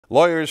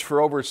Lawyers for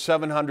over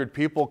 700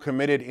 people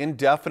committed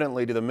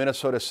indefinitely to the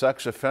Minnesota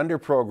sex offender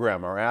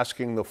program are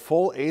asking the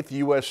full 8th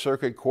U.S.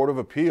 Circuit Court of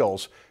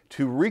Appeals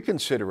to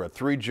reconsider a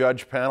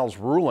 3-judge panel's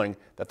ruling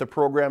that the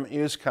program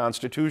is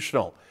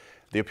constitutional.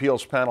 The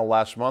appeals panel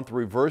last month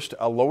reversed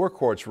a lower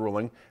court's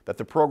ruling that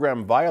the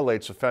program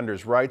violates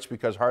offenders' rights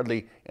because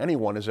hardly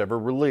anyone is ever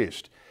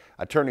released.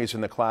 Attorneys in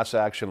the class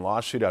action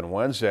lawsuit on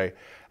Wednesday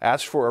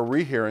asked for a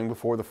rehearing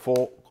before the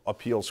full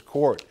appeals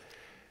court.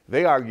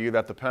 They argue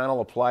that the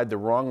panel applied the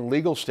wrong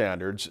legal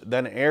standards,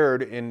 then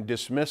erred in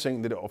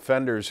dismissing the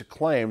offender's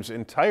claims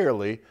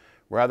entirely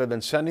rather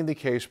than sending the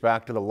case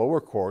back to the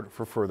lower court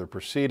for further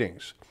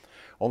proceedings.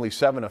 Only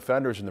 7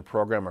 offenders in the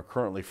program are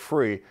currently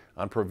free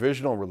on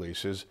provisional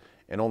releases,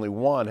 and only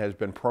 1 has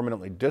been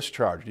permanently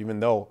discharged, even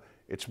though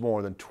it's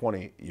more than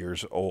 20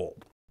 years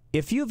old.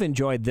 If you've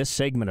enjoyed this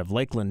segment of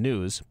Lakeland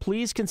News,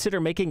 please consider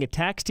making a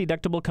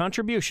tax-deductible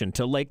contribution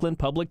to Lakeland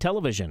Public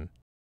Television.